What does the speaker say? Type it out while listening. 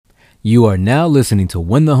You are now listening to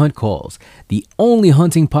When the Hunt Calls, the only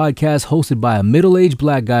hunting podcast hosted by a middle-aged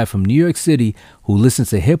black guy from New York City who listens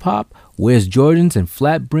to hip-hop, wears Jordans and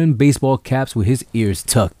flat-brimmed baseball caps with his ears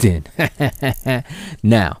tucked in.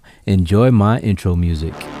 Now, enjoy my intro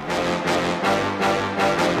music.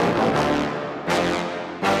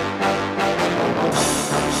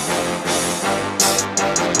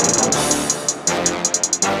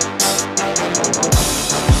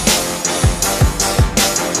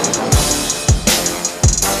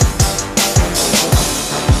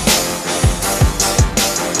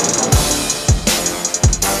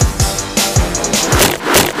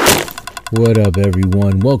 What up,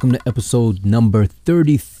 everyone? Welcome to episode number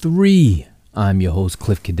 33. I'm your host,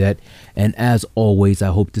 Cliff Cadet, and as always, I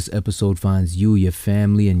hope this episode finds you, your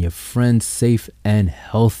family, and your friends safe and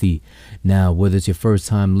healthy. Now, whether it's your first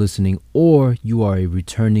time listening or you are a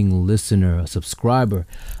returning listener, a subscriber,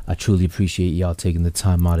 I truly appreciate y'all taking the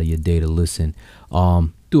time out of your day to listen.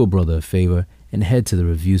 Do a brother a favor and head to the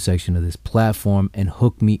review section of this platform and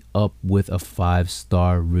hook me up with a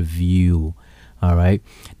 5-star review. All right.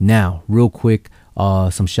 Now, real quick,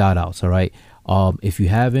 some shout outs. All right. If you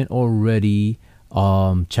haven't already,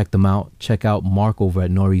 check them out. Check out Mark over at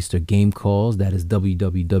Nor'easter Game Calls. That is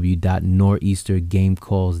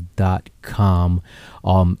www.nor'eastergamecalls.com.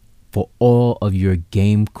 For all of your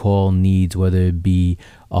game call needs, whether it be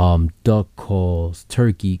duck calls,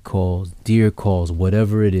 turkey calls, deer calls,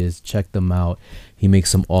 whatever it is, check them out. He makes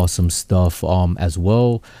some awesome stuff as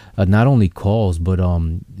well. Not only calls, but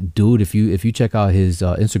dude, if you check out his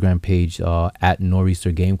Instagram page at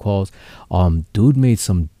Nor'easter Game Calls, dude made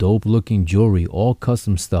some dope looking jewelry, all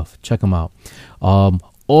custom stuff. Check him out.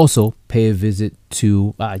 Also, pay a visit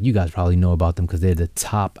to you guys probably know about them because they're the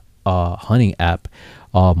top hunting app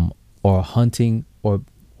or hunting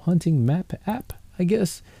map app. I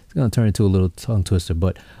guess it's gonna turn into a little tongue twister,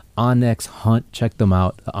 but onX Hunt, check them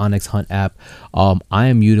out. The onX Hunt app. I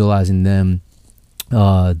am utilizing them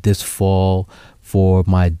this fall for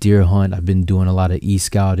my deer hunt. I've been doing a lot of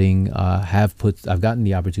e-scouting. I've gotten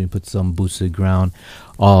the opportunity to put some boots to the ground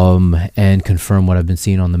and confirm what I've been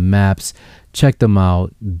seeing on the maps. Check them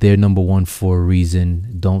out. They're number one for a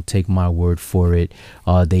reason. Don't take my word for it.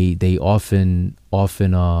 They often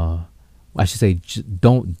I should say,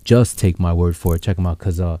 don't just take my word for it. Check them out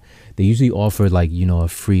because they usually offer a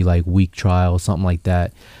free week trial, something like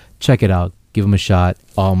that. Check it out. Give them a shot.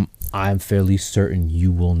 I'm fairly certain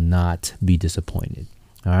you will not be disappointed.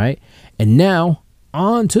 All right. And now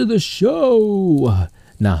on to the show.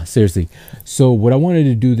 Nah, seriously. So what I wanted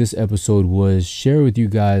to do this episode was share with you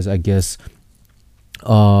guys, I guess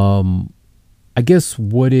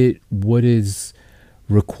what is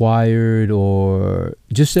required, or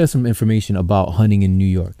just share some information about hunting in New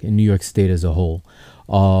York State as a whole.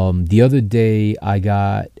 The other day I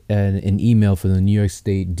got an email from the New York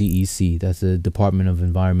State DEC. That's the Department of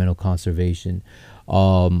Environmental Conservation.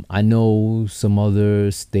 I know some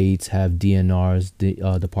other states have DNRs,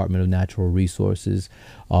 the Department of Natural Resources,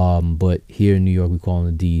 but here in New York we call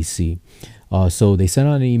them the DEC. So they sent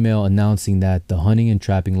out an email announcing that the hunting and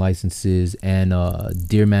trapping licenses and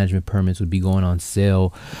deer management permits would be going on sale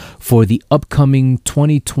for the upcoming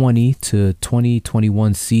 2020 to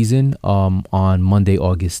 2021 season on Monday,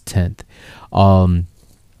 August 10th.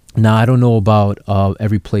 Now, I don't know about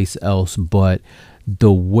every place else, but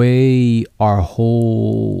the way our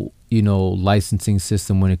whole licensing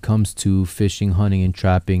system when it comes to fishing, hunting, and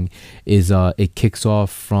trapping is it kicks off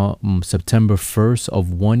from September 1st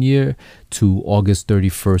of one year to August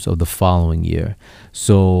 31st of the following year.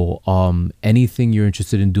 So anything you're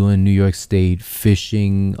interested in doing in New York State,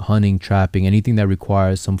 fishing, hunting, trapping, anything that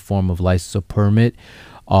requires some form of license or permit,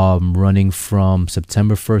 running from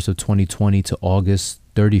September 1st of 2020 to August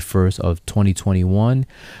 31st of 2021,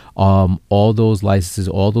 all those licenses,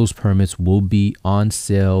 all those permits will be on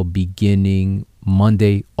sale beginning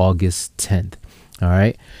Monday, August 10th. All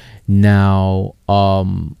right. Now,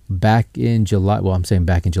 back in July, well, I'm saying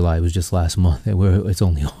back in July, it was just last month. It's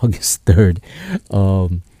only August 3rd.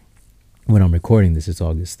 When I'm recording this, it's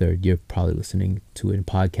August 3rd. You're probably listening to it in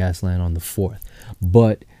podcast land on the 4th.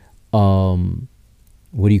 But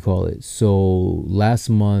what do you call it? So last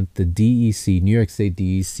month, the DEC, New York State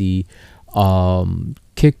DEC,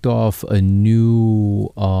 kicked off a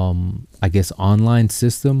new, online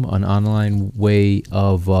system, an online way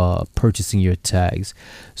of purchasing your tags.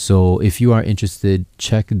 So if you are interested,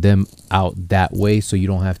 check them out that way, so you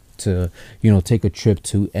don't have to, take a trip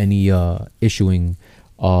to any issuing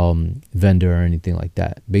vendor or anything like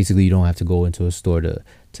that. Basically, you don't have to go into a store to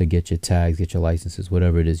get your tags, get your licenses,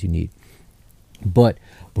 whatever it is you need. But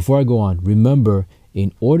before I go on, remember,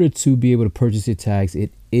 In order to be able to purchase your tags,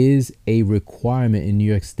 it is a requirement in New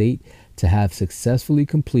York State to have successfully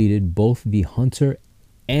completed both the hunter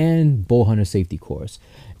and bow hunter safety course.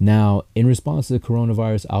 Now, in response to the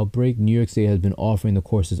coronavirus outbreak, New York State has been offering the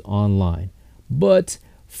courses online, but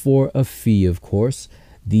for a fee, of course.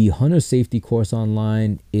 The hunter safety course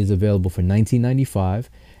online is available for $19.95,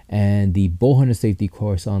 and the bow hunter safety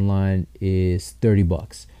course online is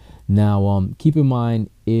 $30. Now, keep in mind,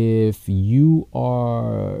 if you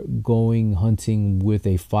are going hunting with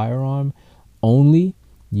a firearm only,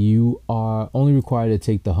 you are only required to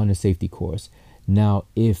take the hunter safety course. Now,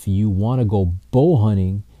 if you want to go bow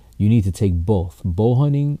hunting, you need to take both. Bow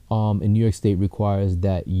hunting in New York State requires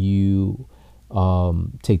that you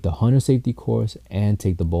take the hunter safety course and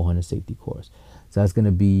take the bow hunter safety course. So that's going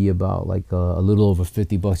to be about like a little over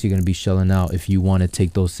 $50 you're going to be shelling out if you want to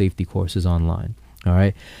take those safety courses online. All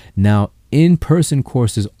right. Now, in-person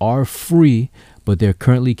courses are free, but they're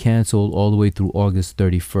currently canceled all the way through August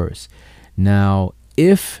 31st. Now,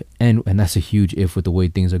 if, and that's a huge if with the way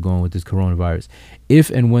things are going with this coronavirus, if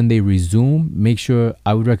and when they resume, make sure,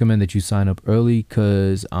 I would recommend that you sign up early,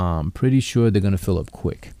 because I'm pretty sure they're going to fill up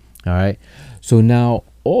quick. All right. So now,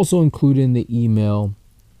 also included in the email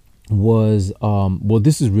was, well,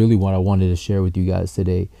 this is really what I wanted to share with you guys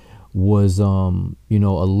today, was, you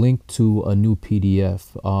know, a link to a new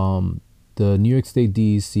PDF. The New York State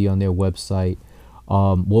DEC on their website,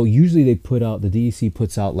 well, usually they put out, the DEC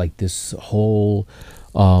puts out like this whole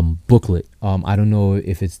booklet. I don't know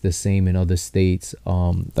if it's the same in other states,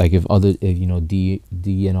 like if you know,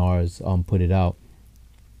 DNRs put it out.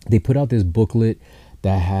 They put out this booklet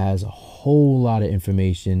that has a whole lot of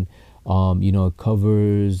information. You know, it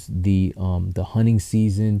covers the hunting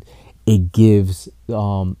season. It gives,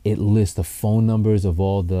 it lists the phone numbers of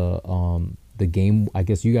all the game, I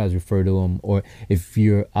guess you guys refer to them, or if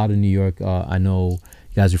you're out of New York, I know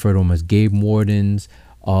you guys refer to them as game wardens.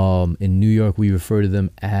 In New York, we refer to them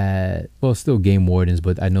as, well, still game wardens,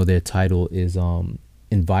 but I know their title is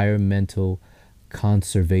environmental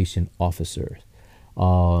conservation officers.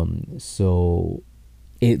 So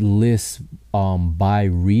it lists by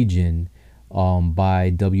region,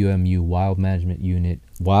 by WMU, Wildlife Management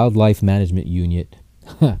Unit.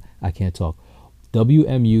 I can't talk.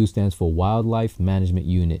 WMU stands for Wildlife Management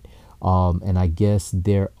Unit. And I guess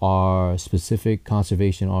there are specific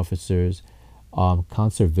conservation officers,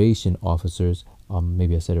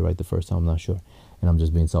 maybe I said it right the first time, I'm not sure, and I'm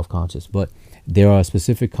just being self-conscious, but there are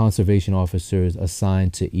specific conservation officers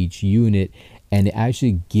assigned to each unit, and it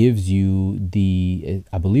actually gives you the,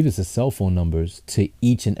 I believe it's the cell phone numbers to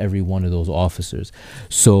each and every one of those officers.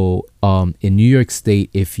 So in New York State,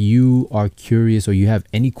 if you are curious or you have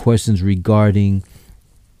any questions regarding,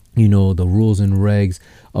 you know, the rules and regs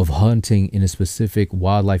of hunting in a specific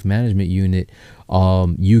wildlife management unit,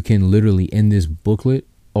 you can literally, in this booklet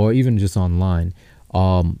or even just online,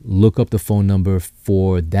 look up the phone number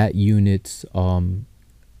for that unit's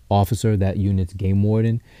officer, that unit's game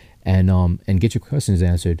warden, and get your questions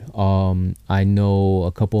answered. I know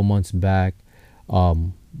a couple of months back,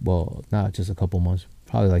 well, not just a couple months,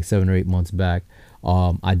 probably like 7 or 8 months back,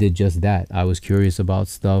 I did just that. I was curious about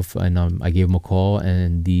stuff, and I gave him a call,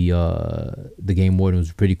 and the game warden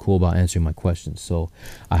was pretty cool about answering my questions. So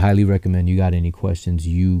I highly recommend, you got any questions,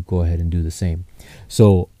 you go ahead and do the same.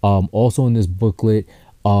 So also in this booklet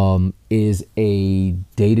is a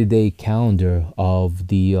day-to-day calendar of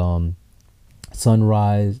the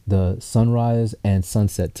sunrise and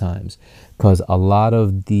sunset times, because a lot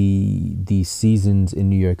of the seasons in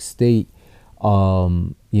New York State,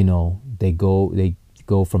 you know, they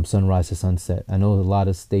go from sunrise to sunset. I know a lot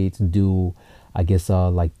of states do, I guess,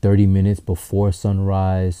 like 30 minutes before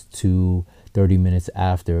sunrise to 30 minutes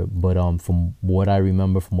after. But from what I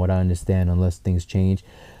remember, from what I understand, unless things change,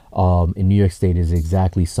 in New York State is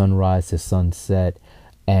exactly sunrise to sunset.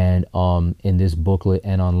 And in this booklet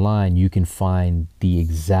and online, you can find the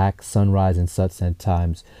exact sunrise and sunset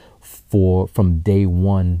times from day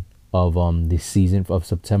one of the season, of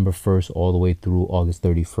September 1st all the way through August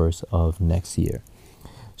 31st of next year.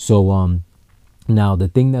 So now the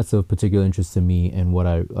thing that's of particular interest to me, and what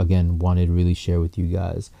I again wanted to really share with you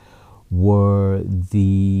guys, were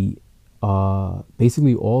the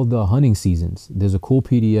basically all the hunting seasons. There's a cool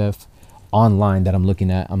PDF online that I'm looking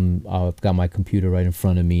at. I've got my computer right in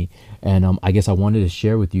front of me, and I guess I wanted to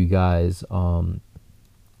share with you guys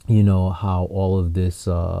you know, how all of this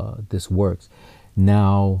this works.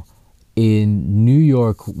 Now, in New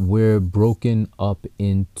York, we're broken up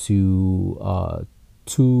into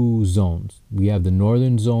 2 zones. We have the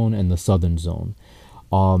northern zone and the southern zone.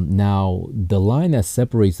 Now, the line that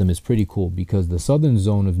separates them is pretty cool, because the southern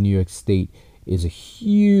zone of New York State is a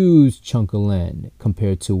huge chunk of land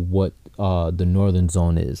compared to what the northern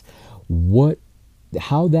zone is. What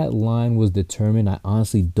How that line was determined, I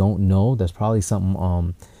honestly don't know. That's probably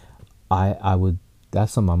something I would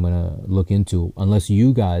that's something I'm gonna look into. Unless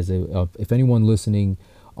you guys, if anyone listening,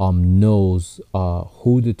 knows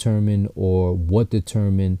who determined or what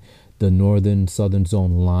determined the northern southern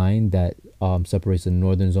zone line that separates the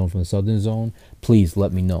northern zone from the southern zone, please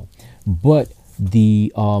let me know. But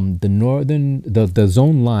the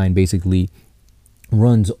zone line basically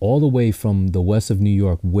runs all the way from the west of New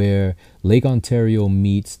York, where Lake Ontario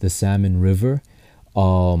meets the Salmon River.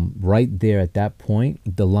 Right there at that point,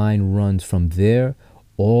 the line runs from there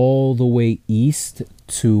all the way east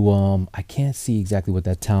to I can't see exactly what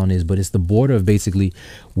that town is, but it's the border of basically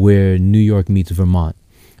where New York meets Vermont.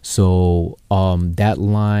 So that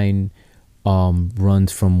line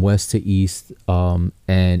runs from west to east, and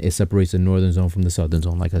it separates the northern zone from the southern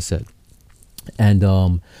zone, like I said.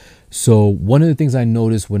 And so one of the things I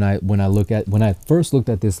noticed when I first looked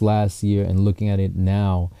at this last year and looking at it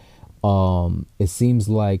now, it seems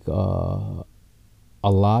like a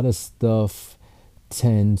lot of stuff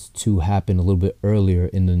tends to happen a little bit earlier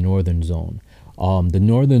in the northern zone. The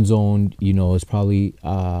northern zone, is probably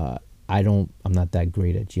I'm not that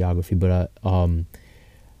great at geography, but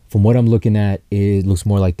from what I'm looking at, it looks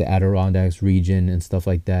more like the Adirondacks region and stuff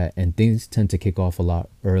like that, and things tend to kick off a lot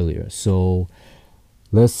earlier. So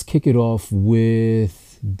let's kick it off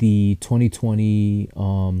with the 2020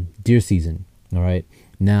 deer season. All right.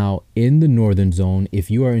 Now, in the northern zone,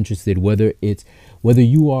 if you are interested, whether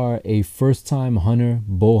you are a first-time hunter,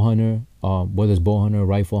 bow hunter, whether it's bow hunter,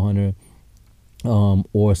 rifle hunter,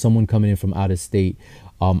 or someone coming in from out of state,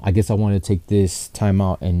 I guess I want to take this time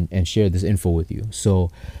out and share this info with you.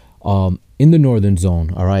 So, in the northern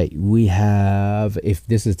zone, all right, we have, if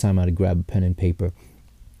this is time out to grab a pen and paper,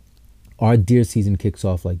 our deer season kicks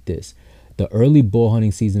off like this. The early bow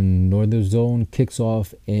hunting season in the northern zone kicks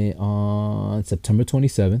off on September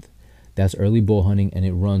 27th. That's early bow hunting, and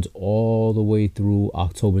it runs all the way through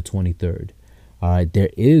October 23rd. All right, there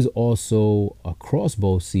is also a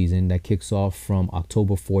crossbow season that kicks off from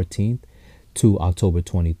October 14th to October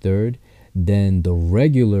 23rd. Then the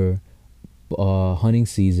regular hunting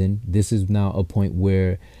season, this is now a point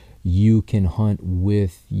where you can hunt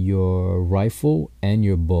with your rifle and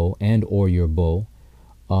your bow or your bow.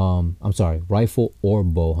 Rifle or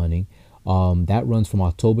bow hunting. That runs from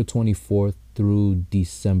October 24th through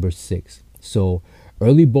December 6th. So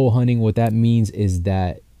early bow hunting, what that means is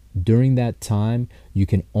that during that time, you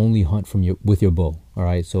can only hunt with your bow. All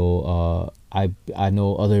right. So I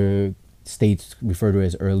know other states refer to it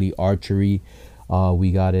as early archery.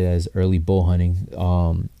 We got it as early bow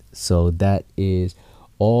hunting. So that is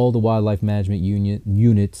all the wildlife management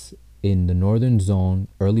units in the northern zone.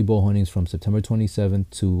 Early bow hunting is from September 27th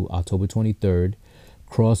to October 23rd.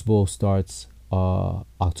 Crossbow starts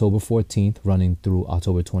October 14th, running through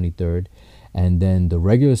October 23rd. And then the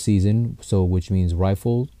regular season, which means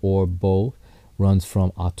rifle or bow, runs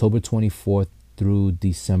from October 24th through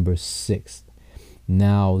December 6th.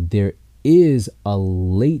 Now, there is a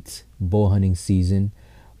late bow hunting season,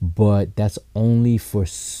 but that's only for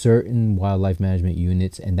certain wildlife management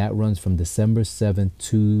units, and that runs from December 7th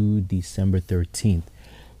to December 13th.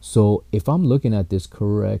 So if I'm looking at this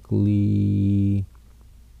correctly,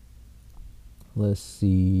 let's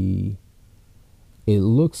see, it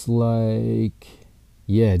looks like,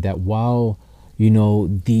 that while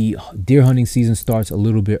the deer hunting season starts a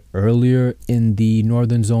little bit earlier in the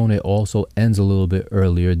northern zone, it also ends a little bit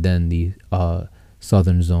earlier than the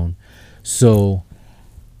southern zone. So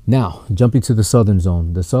now, jumping to the southern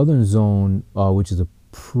zone. The southern zone, which is a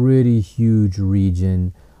pretty huge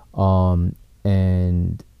region,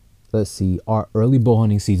 and let's see, our early bow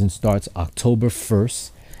hunting season starts October 1st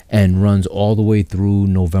and runs all the way through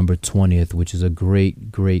November 20th, which is a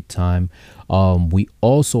great time. We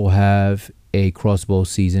also have a crossbow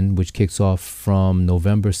season, which kicks off from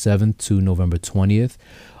November 7th to November 20th.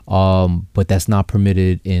 But that's not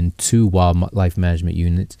permitted in 2 wildlife management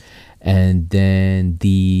units. And then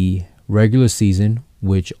the regular season,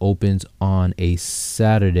 which opens on a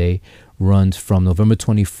Saturday, runs from November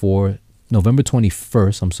 21st,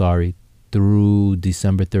 through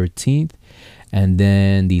December 13th. And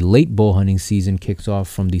then the late bow hunting season kicks off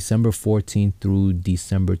from December 14th through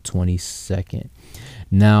December 22nd.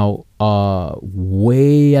 Now,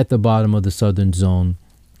 way at the bottom of the southern zone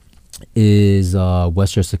is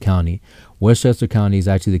Westchester County. Westchester County is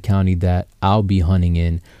actually the county that I'll be hunting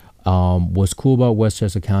in. What's cool about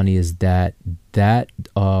Westchester County is that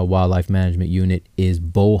wildlife management unit is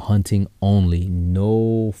bow hunting only,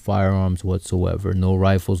 no firearms whatsoever, no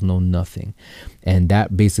rifles, no nothing, and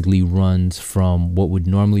that basically runs from what would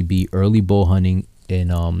normally be early bow hunting in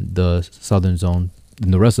the southern zone,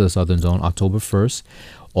 in the rest of the southern zone, October 1st,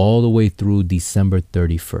 all the way through December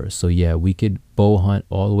 31st. So yeah, we could bow hunt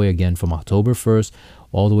all the way again from October 1st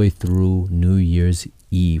all the way through New Year's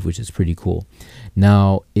Eve, which is pretty cool.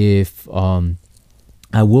 Now, if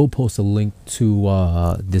I will post a link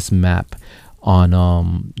to this map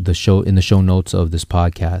on the show, in the show notes of this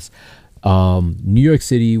podcast. New York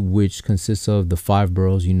City, which consists of the 5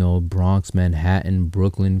 boroughs, Bronx, Manhattan,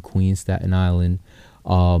 Brooklyn, Queens, Staten Island,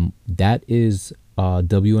 that is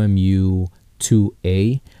WMU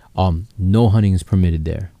 2A. No hunting is permitted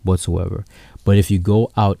there whatsoever. But if you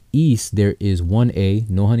go out east, there is 1A,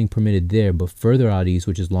 no hunting permitted there. But further out east,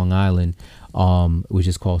 which is Long Island, which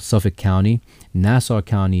is called Suffolk County, Nassau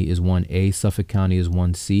County is 1A, Suffolk County is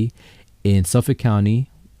 1C. In Suffolk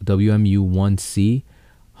County, WMU 1C,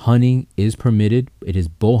 hunting is permitted. It is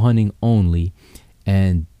bow hunting only,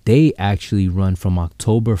 and they actually run from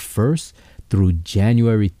October 1st through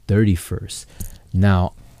January 31st.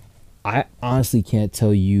 Now, I honestly can't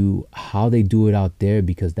tell you how they do it out there,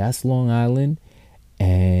 because that's Long Island,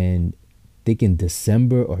 and I think in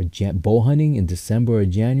December or bow hunting in December or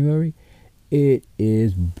January, it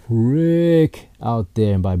is brick out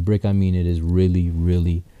there, and by brick I mean it is really,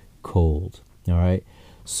 really cold. All right,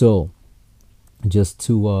 so just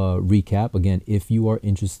to recap again, if you are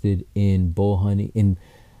interested in bow hunting, in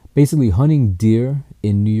basically hunting deer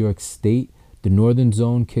in New York State, the Northern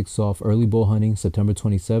Zone kicks off early bow hunting September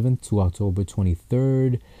 27th to October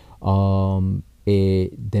 23rd.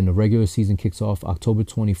 Then the regular season kicks off October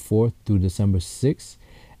 24th through December 6th.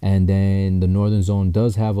 And then the Northern Zone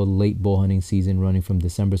does have a late bow hunting season running from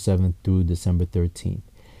December 7th through December 13th.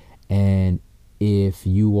 And if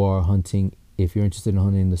you're interested in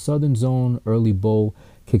hunting in the Southern Zone, early bow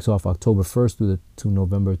kicks off October 1st to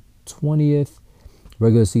November 20th.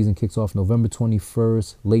 Regular season kicks off November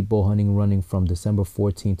 21st. Late bow hunting running from December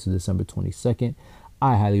 14th to December 22nd.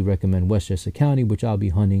 I highly recommend Westchester County, which I'll be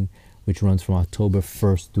hunting, which runs from October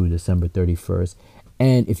 1st through December 31st.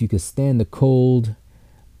 And if you can stand the cold,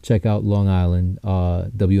 check out Long Island,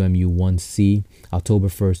 WMU 1C, October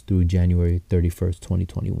 1st through January 31st,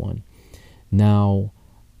 2021. Now,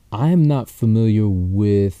 I am not familiar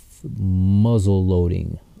with muzzle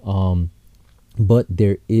loading, but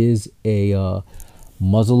there is a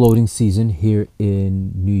muzzle loading season here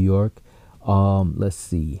in New York. Let's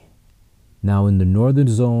see. Now in the Northern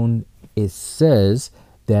Zone, it says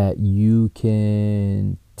that you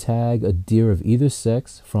can tag a deer of either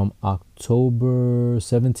sex from October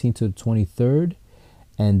 17th to the 23rd,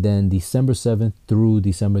 and then December 7th through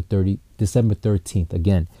December 13th.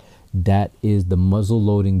 Again, that is the muzzle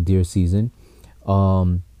loading deer season.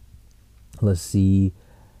 Let's see.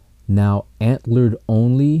 Now, antlered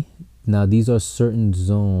only. Now, these are certain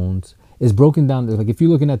zones. It's broken down. Like, if you're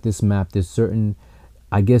looking at this map, there's certain,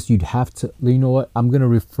 I guess you'd have to, you know what? I'm going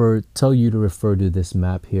to tell you to refer to this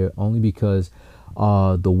map here, only because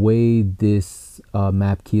the way this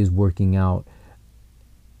map key is working out,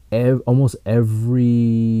 almost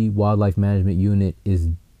every wildlife management unit is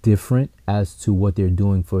different as to what they're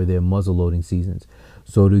doing for their muzzle loading seasons.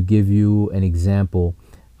 So to give you an example,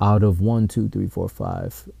 out of 1, 2, 3, 4,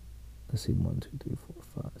 5, let's see, 1, 2, 3,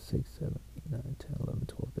 4, 5, 6, 7, 8, 9, 10, 11,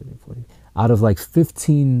 12, 13, 14. Out of like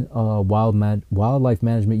 15 wildlife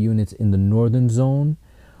management units in the Northern Zone,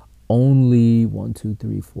 only 1, 2,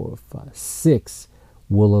 3, 4, 5, 6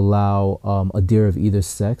 will allow a deer of either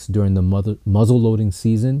sex during the muzzle loading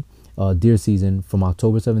season, deer season, from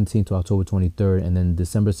October 17th to October 23rd, and then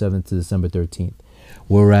December 7th to December 13th.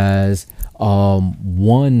 Whereas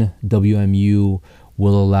one WMU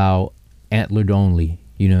will allow antlered only,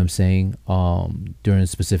 you know what I'm saying, during a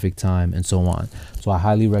specific time, and so on. So I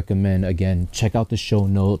highly recommend, again, check out the show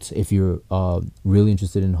notes if you're really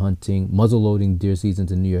interested in hunting muzzle loading deer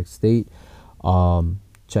seasons in New York State.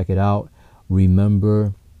 Check it out.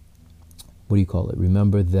 Remember,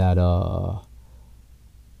 remember that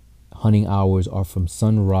hunting hours are from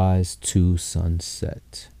sunrise to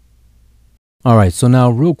sunset. All right, so now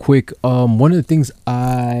real quick, one of the things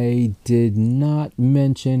I did not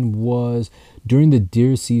mention was during the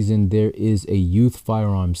deer season, there is a youth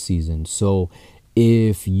firearms season. So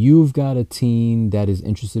if you've got a teen that is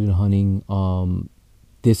interested in hunting,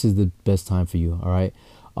 this is the best time for you. All right.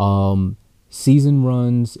 Season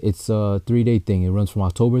runs, it's a 3-day thing. It runs from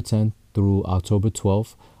October 10th through October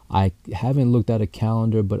 12th. I haven't looked at a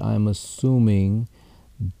calendar, but I'm assuming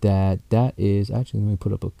That is actually, let me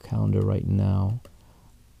put up a calendar right now.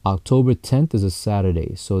 October 10th is a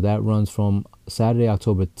Saturday, so that runs from Saturday,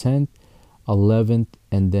 October 10th, 11th,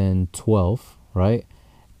 and then 12th, right?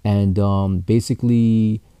 And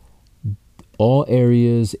basically, all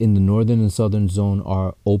areas in the northern and southern zone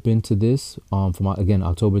are open to this from again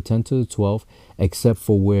October 10th to the 12th, except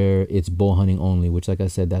for where it's bow hunting only, which, like I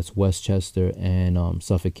said, that's Westchester and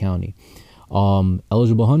Suffolk County.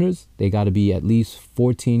 Eligible hunters, they got to be at least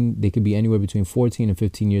 14. They could be anywhere between 14 and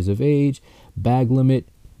 15 years of age. Bag limit,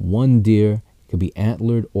 one deer. It could be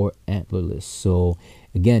antlered or antlerless. So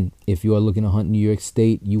again, if you are looking to hunt New York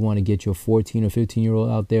State, you want to get your 14 or 15-year-old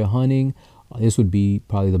out there hunting, this would be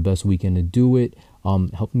probably the best weekend to do it.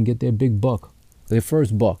 Help them get their big buck, their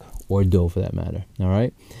first buck, or doe for that matter. All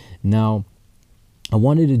right. Now, I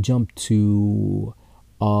wanted to jump to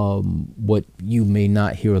what you may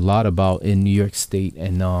not hear a lot about in New York State,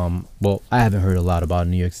 and well, I haven't heard a lot about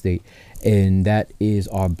New York State, and that is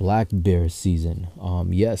our black bear season.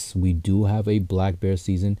 Yes, we do have a black bear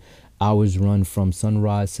season. Hours run from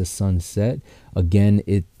sunrise to sunset. Again,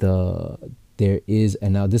 there is,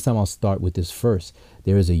 and now this time I'll start with this first.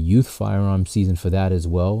 There is a youth firearm season for that as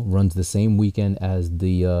well. Runs the same weekend as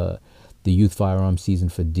the youth firearm season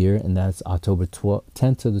for deer, and that's October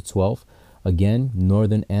 10th to the 12th. Again,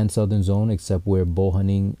 northern and southern zone, except where bow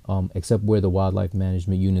hunting, except where the wildlife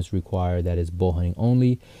management units require that is bow hunting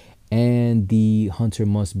only, and the hunter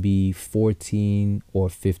must be 14 or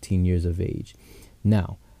 15 years of age.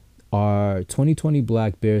 Now, our 2020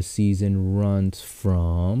 black bear season runs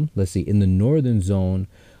from, let's see, in the northern zone,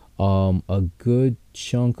 a good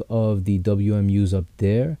chunk of the WMUs up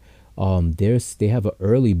there, they have an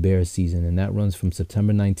early bear season, and that runs from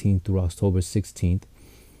September 19th through October 16th.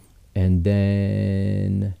 And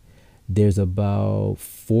then there's about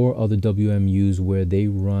 4 other WMUs where they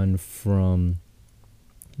run from,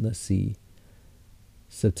 let's see,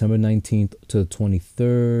 September 19th to the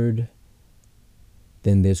 23rd.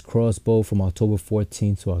 Then there's crossbow from October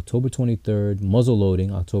 14th to October 23rd. Muzzle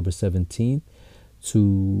loading October 17th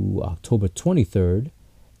to October 23rd.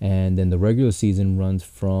 And then the regular season runs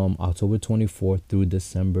from October 24th through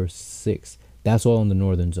December 6th. That's all in the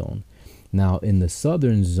northern zone. Now, in the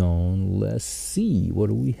southern zone, let's see, what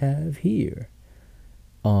do we have here?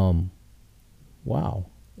 Wow,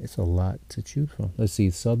 it's a lot to choose from. Let's see,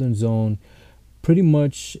 southern zone, pretty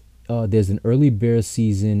much there's an early bear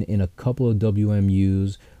season in a couple of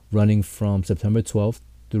WMUs running from September 12th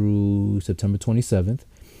through September 27th.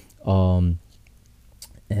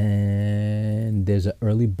 And there's an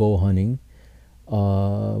early bow hunting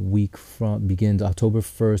week begins October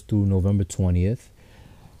 1st through November 20th.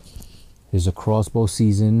 There's a crossbow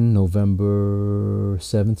season, November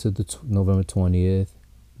 7th to November 20th.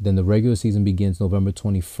 Then the regular season begins November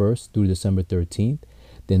 21st through December 13th.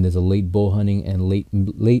 Then there's a late bow hunting and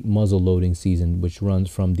late muzzle loading season, which runs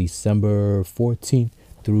from December 14th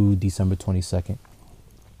through December 22nd.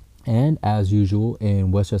 And as usual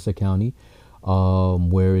in Westchester County,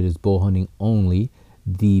 where it is bow hunting only,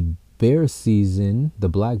 the bear season, the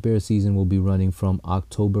black bear season, will be running from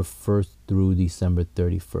October 1st through December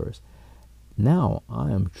 31st. Now,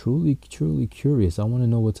 I am truly curious. I want to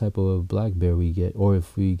know what type of black bear we get, or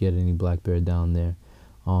if we get any black bear down there.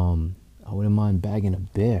 I wouldn't mind bagging a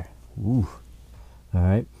bear. Ooh. All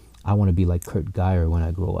right. I want to be like Kurt Geyer when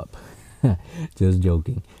I grow up. Just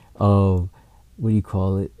joking. What do you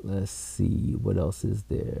call it? Let's see. What else is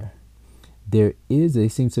there? There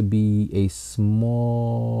seems to be a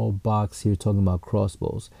small box here talking about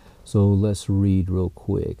crossbows. So let's read real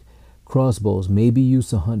quick. Crossbows may be used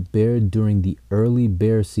to hunt bear during the early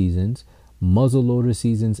bear seasons, muzzleloader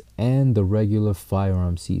seasons, and the regular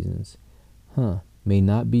firearm seasons. May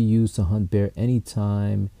not be used to hunt bear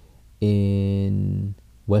anytime in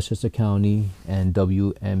Westchester County and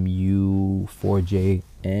WMU 4J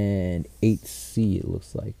and 8C, it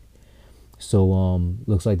looks like. So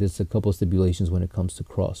looks like there's a couple of stipulations when it comes to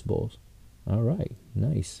crossbows. All right,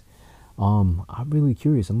 nice. I'm really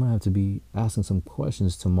curious. I'm gonna have to be asking some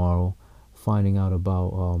questions tomorrow, finding out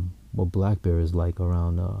about what black bear is like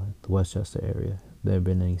around the Westchester area. There have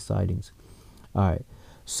been any sightings. All right,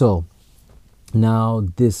 so now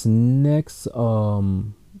this next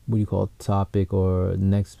topic, or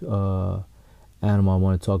next animal I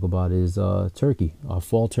want to talk about is turkey, our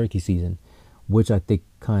fall turkey season, which I think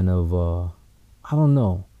kind of I don't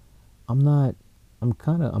know. I'm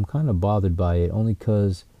kind of bothered by it, only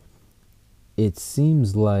because it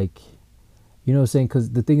seems like, you know what I'm saying?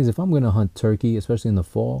 Because the thing is, if I'm going to hunt turkey, especially in the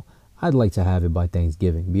fall, I'd like to have it by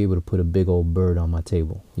Thanksgiving, be able to put a big old bird on my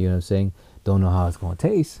table. You know what I'm saying? Don't know how it's going to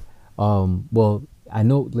taste. Well, I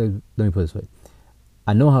know, let me put it this way.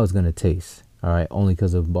 I know how it's gonna taste. All right, only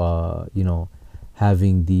because of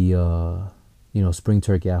having the spring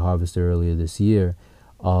turkey I harvested earlier this year.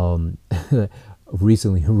 Um,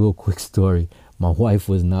 Recently, a real quick story. My wife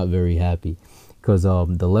was not very happy because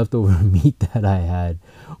the leftover meat that I had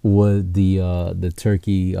was the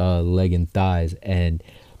turkey leg and thighs, and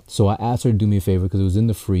so I asked her to do me a favor because it was in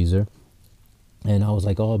the freezer, and I was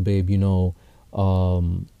like, "Oh, babe,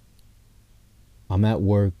 um, I'm at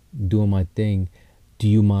work doing my thing. Do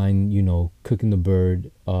you mind, cooking the bird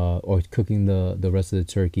or cooking the rest of the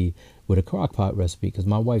turkey with a crock pot recipe? Because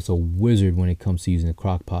my wife's a wizard when it comes to using a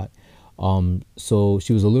crock pot. So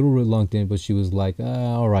she was a little reluctant, but she was like,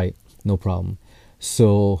 all right, no problem.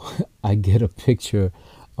 So I get a picture,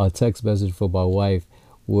 a text message from my wife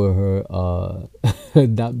with her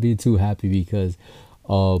not being too happy because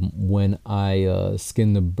when I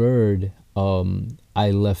skinned the bird, I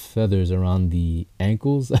left feathers around the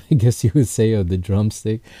ankles, I guess you would say, of the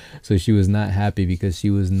drumstick. So she was not happy because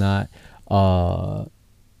uh,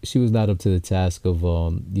 she was not up to the task of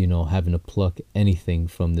having to pluck anything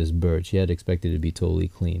from this bird. She had expected it to be totally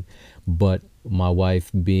clean, but my wife,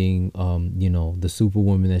 being the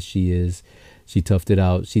superwoman that she is, she toughed it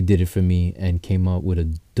out. She did it for me and came up with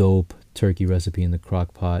a dope turkey recipe in the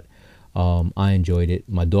crock pot. I enjoyed it.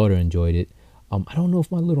 My daughter enjoyed it. I don't know if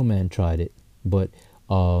my little man tried it, but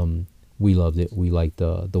we loved it. We liked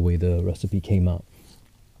the way the recipe came out.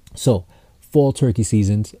 So, fall turkey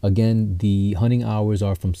seasons. Again, the hunting hours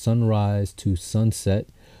are from sunrise to sunset.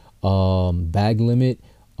 Bag limit.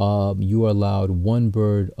 You are allowed one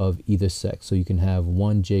bird of either sex. So you can have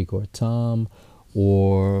one Jake or Tom,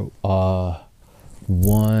 or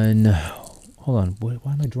one. Hold on.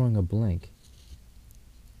 Why am I drawing a blank?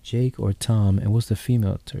 Jake or Tom, and what's the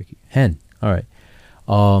female turkey? Hen. All right.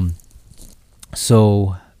 Um.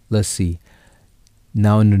 So let's see.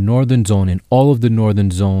 Now, in the northern zone, in all of the northern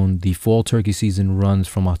zone, the fall turkey season runs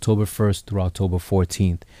from October 1st through October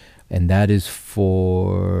 14th. And that is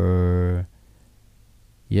for,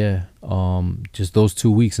 just those 2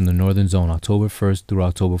 weeks in the northern zone, October 1st through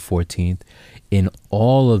October 14th. In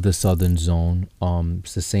all of the southern zone,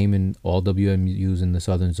 it's the same in all WMUs in the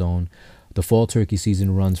southern zone. The fall turkey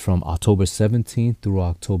season runs from October 17th through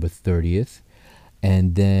October 30th.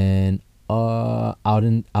 And then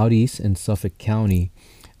out east in Suffolk County,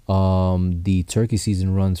 the turkey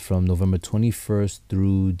season runs from November 21st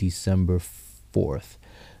through December 4th.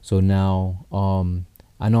 So now,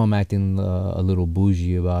 I know I'm acting a little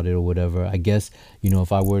bougie about it or whatever. I guess,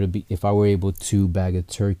 if I were able to bag a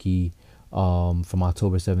turkey from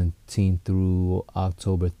October 17th through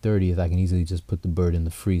October 30th, I can easily just put the bird in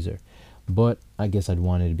the freezer. But I guess I'd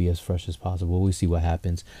want it to be as fresh as possible. We'll see what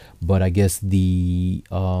happens. But I guess the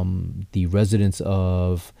residents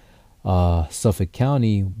of Suffolk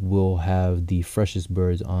County will have the freshest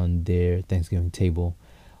birds on their Thanksgiving table.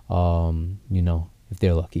 If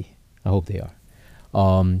they're lucky. I hope they are.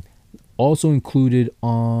 Also included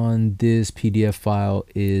on this PDF file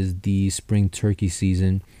is the spring turkey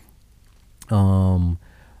season.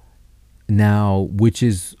 Now, which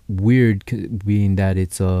is weird, being that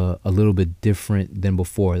it's a little bit different than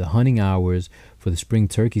before. The hunting hours for the spring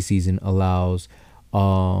turkey season allows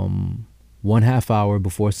 1/2 hour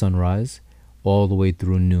before sunrise all the way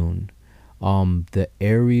through noon. The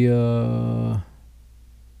area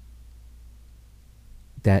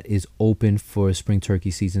that is open for spring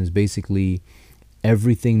turkey season is basically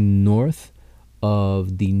everything north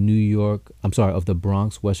of the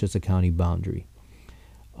Bronx Westchester County boundary.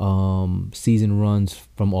 Season runs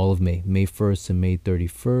from all of May 1st to May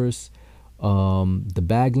 31st. The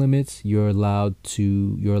bag limits, you're allowed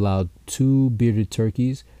 2 bearded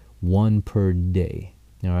turkeys, 1 per day.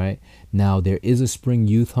 All right. Now, there is a spring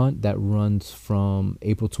youth hunt that runs from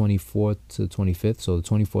April 24th to 25th. So the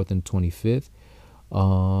 24th and 25th.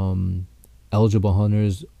 Eligible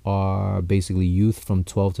hunters are basically youth from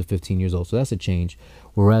 12 to 15 years old. So that's a change.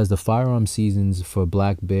 Whereas the firearm seasons for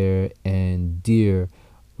black bear and deer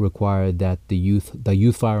require that the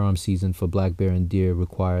youth firearm season for black bear and deer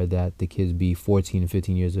require that the kids be 14 and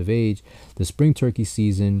 15 years of age. The spring turkey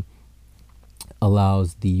season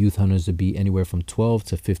allows the youth hunters to be anywhere from 12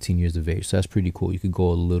 to 15 years of age. So that's pretty cool. You could go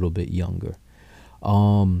a little bit younger.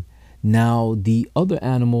 Now, the other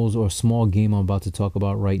animals or small game I'm about to talk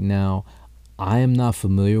about right now, I am not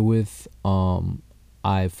familiar with.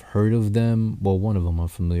 I've heard of them. Well, one of them I'm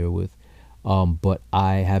familiar with. But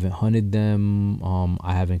I haven't hunted them.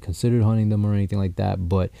 I haven't considered hunting them or anything like that.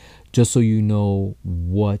 But just so you know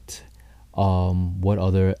what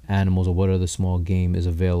other animals or what other small game is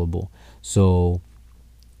available. So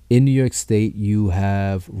In New York State, you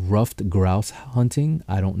have ruffed grouse hunting.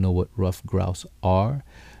 I don't know what ruffed grouse are.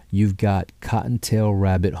 You've got cottontail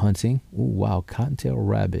rabbit hunting. Ooh, wow, cottontail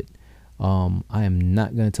rabbit. I am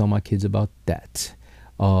not going to tell my kids about that.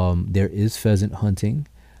 There is pheasant hunting.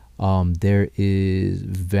 There is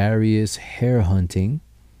various hare hunting.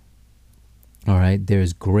 All right.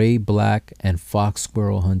 There's gray, black, and fox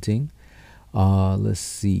squirrel hunting. Let's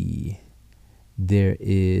see. There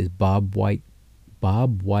is bob white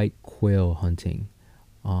quail hunting.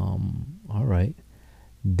 All right.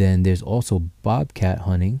 Then there's also bobcat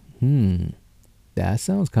hunting. That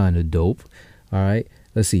sounds kind of dope. All right.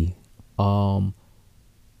 Let's see. All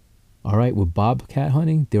right, with bobcat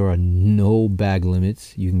hunting, there are no bag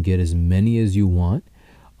limits. You can get as many as you want.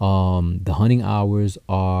 The hunting hours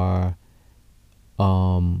are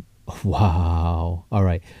wow. All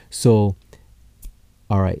right. So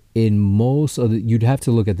all right, in most of the, you'd have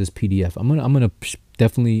to look at this PDF. I'm gonna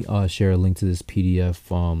definitely share a link to this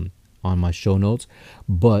PDF on my show notes.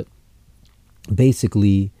 But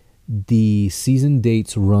basically, the season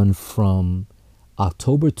dates run from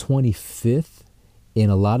October 25th in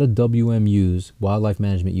a lot of WMUs, wildlife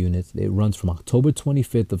management units. It runs from October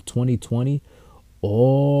 25th of 2020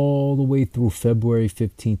 all the way through February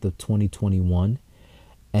 15th of 2021.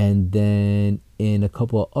 And then in a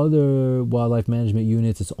couple of other wildlife management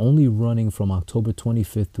units, it's only running from October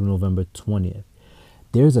 25th through November 20th.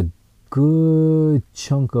 There's a good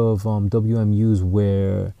chunk of WMUs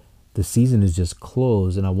where the season is just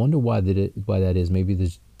closed, and I wonder why that is. Maybe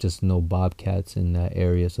there's just no bobcats in that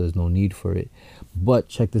area, so there's no need for it. But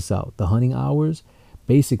check this out. The hunting hours,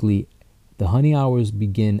 basically, the hunting hours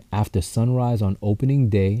begin after sunrise on opening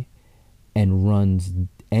day and runs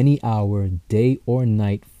any hour, day or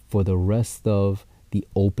night, for the rest of the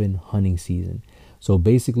open hunting season. So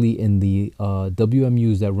basically, in the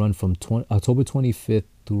WMUs that run from October 25th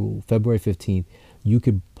through February 15th, you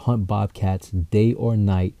could hunt bobcats day or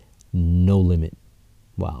night, no limit.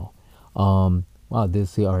 Wow. Wow. All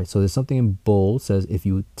right. So there's something in bold says, if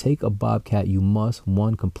you take a bobcat, you must,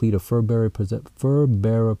 one, complete a fur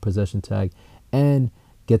bearer possession tag and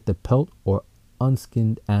get the pelt or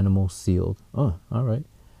unskinned animal sealed. Oh, all right.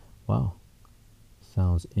 Wow.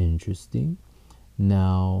 Sounds interesting.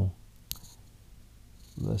 Now,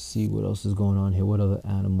 let's see what else is going on here. What other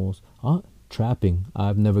animals? Trapping.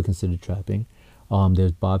 I've never considered trapping.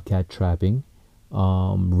 There's bobcat trapping,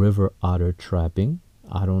 river otter trapping.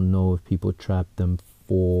 I don't know if people trap them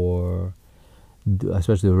for,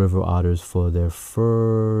 especially the river otters, for their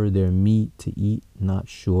fur, their meat to eat. Not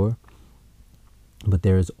sure. But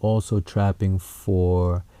there is also trapping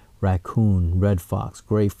for raccoon, red fox,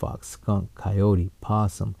 gray fox, skunk, coyote,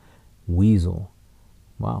 possum, weasel.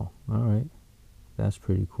 Wow. All right. That's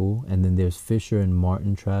pretty cool. And then there's fisher and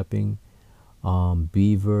marten trapping,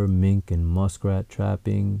 beaver, mink, and muskrat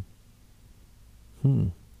trapping.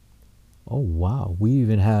 Oh, wow. We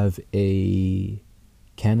even have a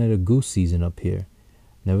Canada goose season up here.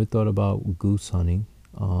 Never thought about goose hunting.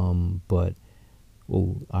 But,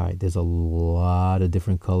 oh, all right. There's a lot of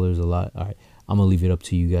different colors. A lot. All right. I'm going to leave it up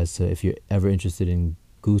to you guys to, if you're ever interested in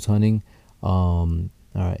goose hunting. All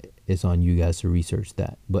right. It's on you guys to research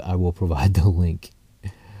that. But I will provide the link.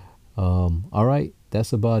 All right.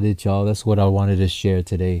 That's about it, y'all. That's what I wanted to share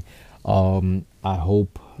today. I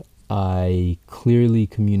hope I clearly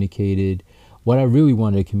communicated what I really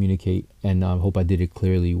wanted to communicate, and I hope I did it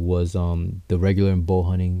clearly, was the regular and bow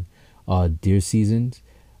hunting deer seasons,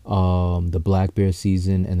 the black bear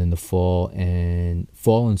season, and then the fall and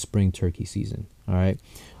spring turkey season. All right.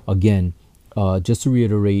 Again, just to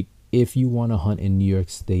reiterate, if you want to hunt in New York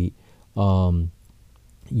State, especially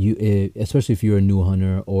if you're a new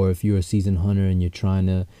hunter or if you're a seasoned hunter and you're trying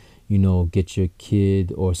to, get your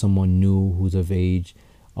kid or someone new who's of age,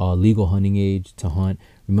 legal hunting age, to hunt,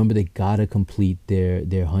 remember they gotta complete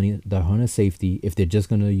their hunter safety if they're just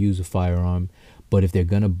gonna use a firearm. But if they're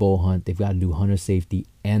gonna bow hunt, they've got to do hunter safety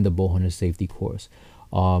and the bow hunter safety course.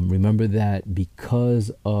 Remember that because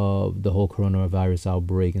of the whole coronavirus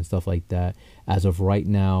outbreak and stuff like that, as of right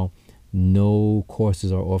now, no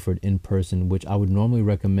courses are offered in person, which I would normally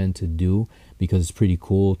recommend to do because it's pretty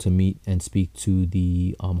cool to meet and speak to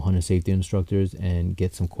the hunter safety instructors and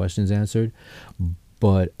get some questions answered.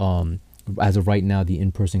 But as of right now, the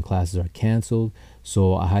in-person classes are canceled,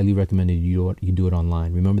 so I highly recommend that you do it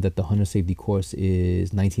online. Remember that the hunter safety course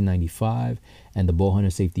is $19.95 and the bow hunter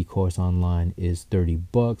safety course online is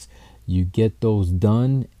 $30. You get those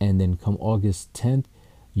done, and then come August 10th,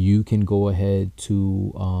 you can go ahead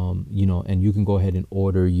to and you can go ahead and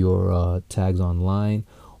order your tags online,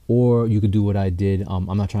 or you could do what I did.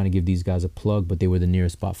 I'm not trying to give these guys a plug, but they were the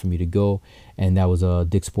nearest spot for me to go, and that was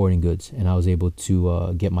Dick's Sporting Goods, and I was able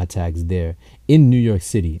to get my tags there in New York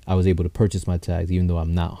City. I was able to purchase my tags, even though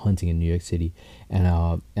I'm not hunting in New York City. And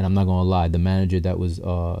I'm not gonna lie, the manager that was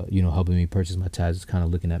helping me purchase my tags was kind of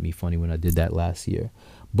looking at me funny when I did that last year.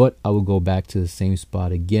 But I will go back to the same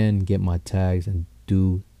spot again, get my tags, and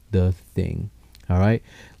do the thing. All right,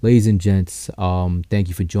 ladies and gents, thank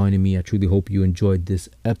you for joining me. I truly hope you enjoyed this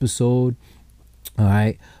episode. All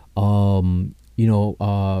right,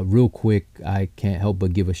 real quick, I can't help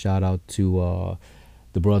but give a shout out to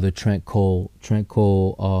the brother Trent Cole. Trent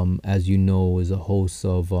Cole, as you know, is a host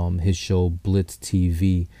of his show Blitz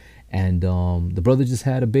TV, and the brother just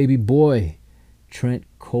had a baby boy, Trent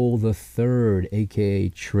Cole the Third, aka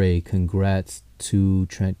Trey. Congrats to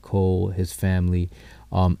Trent Cole, his family,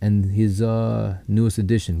 and his newest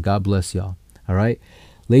addition. God bless y'all. All right,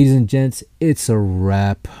 ladies and gents, it's a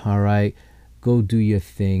wrap. All right, go do your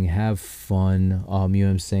thing, have fun. You know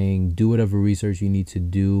what I'm saying? Do whatever research you need to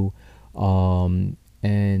do.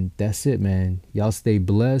 And that's it, man. Y'all stay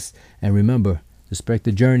blessed, and remember, respect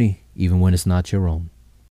the journey, even when it's not your own.